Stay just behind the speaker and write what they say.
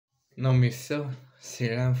Non mais ça,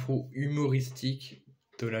 c'est l'info humoristique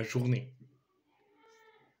de la journée.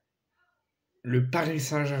 Le Paris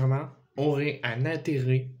Saint-Germain aurait un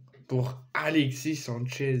intérêt pour Alexis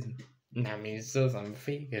Sanchez. Non mais ça me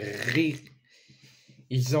fait rire.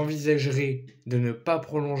 Ils envisageraient de ne pas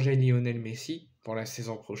prolonger Lionel Messi pour la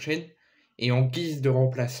saison prochaine et en guise de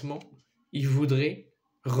remplacement, ils voudraient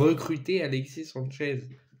recruter Alexis Sanchez.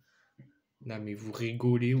 Non mais vous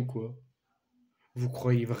rigolez ou quoi? Vous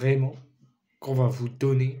croyez vraiment qu'on va vous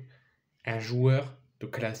donner un joueur de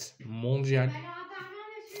classe mondiale?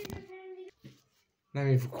 Non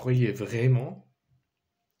mais vous croyez vraiment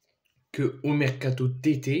que au mercato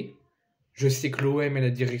d'été, je sais que l'OM et la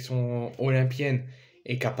direction olympienne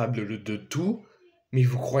est capable de tout, mais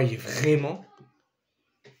vous croyez vraiment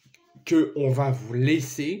que on va vous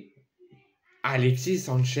laisser Alexis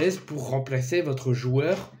Sanchez pour remplacer votre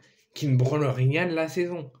joueur qui ne branle rien de la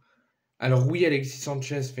saison? Alors oui, Alexis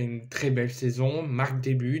Sanchez fait une très belle saison, marque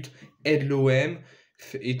des buts, aide l'OM,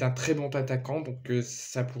 est un très bon attaquant, donc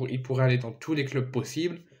il pourrait aller dans tous les clubs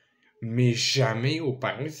possibles, mais jamais au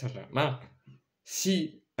Paris Saint-Germain.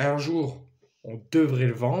 Si un jour on devrait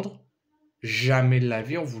le vendre, jamais de la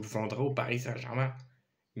vie on vous le vendra au Paris Saint-Germain.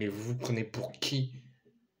 Mais vous vous prenez pour qui?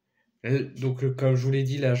 Donc comme je vous l'ai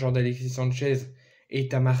dit, l'agent d'Alexis Sanchez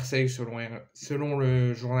est à Marseille selon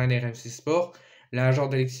le journal RMC Sport. L'agent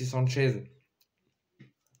d'Alexis Sanchez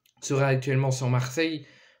sera actuellement sur Marseille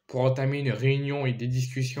pour entamer une réunion et des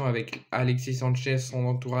discussions avec Alexis Sanchez, son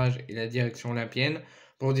entourage et la direction olympienne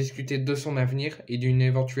pour discuter de son avenir et d'une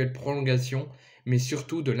éventuelle prolongation, mais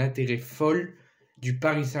surtout de l'intérêt folle du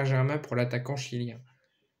Paris Saint-Germain pour l'attaquant chilien.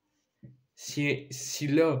 Si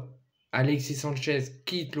là, Alexis Sanchez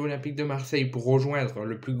quitte l'Olympique de Marseille pour rejoindre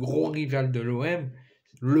le plus gros rival de l'OM,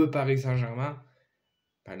 le Paris Saint-Germain,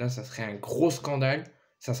 ben là, ça serait un gros scandale,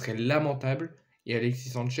 ça serait lamentable. Et Alexis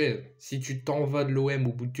Sanchez, si tu t'en vas de l'OM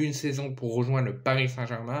au bout d'une saison pour rejoindre le Paris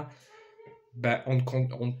Saint-Germain, ben on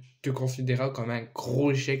te considérera comme un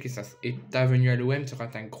gros échec et ta venue à l'OM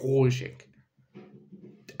sera un gros échec.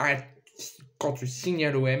 Quand tu signes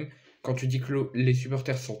à l'OM, quand tu dis que les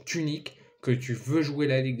supporters sont uniques, que tu veux jouer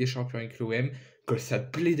la Ligue des Champions avec l'OM, que ça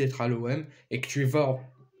te plaît d'être à l'OM et que tu vas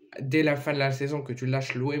dès la fin de la saison, que tu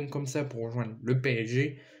lâches l'OM comme ça pour rejoindre le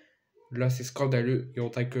PSG, là c'est scandaleux et on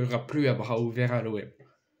t'accueillera plus à bras ouverts à l'OM.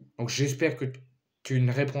 Donc j'espère que tu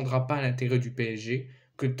ne répondras pas à l'intérêt du PSG,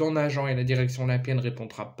 que ton agent et la direction olympienne ne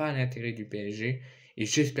répondront pas à l'intérêt du PSG, et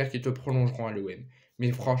j'espère qu'ils te prolongeront à l'OM.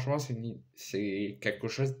 Mais franchement, c'est quelque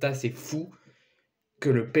chose d'assez fou que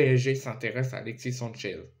le PSG s'intéresse à Alexis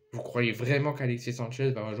Sanchez. Vous croyez vraiment qu'Alexis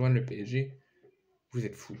Sanchez va rejoindre le PSG? Vous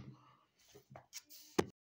êtes fous.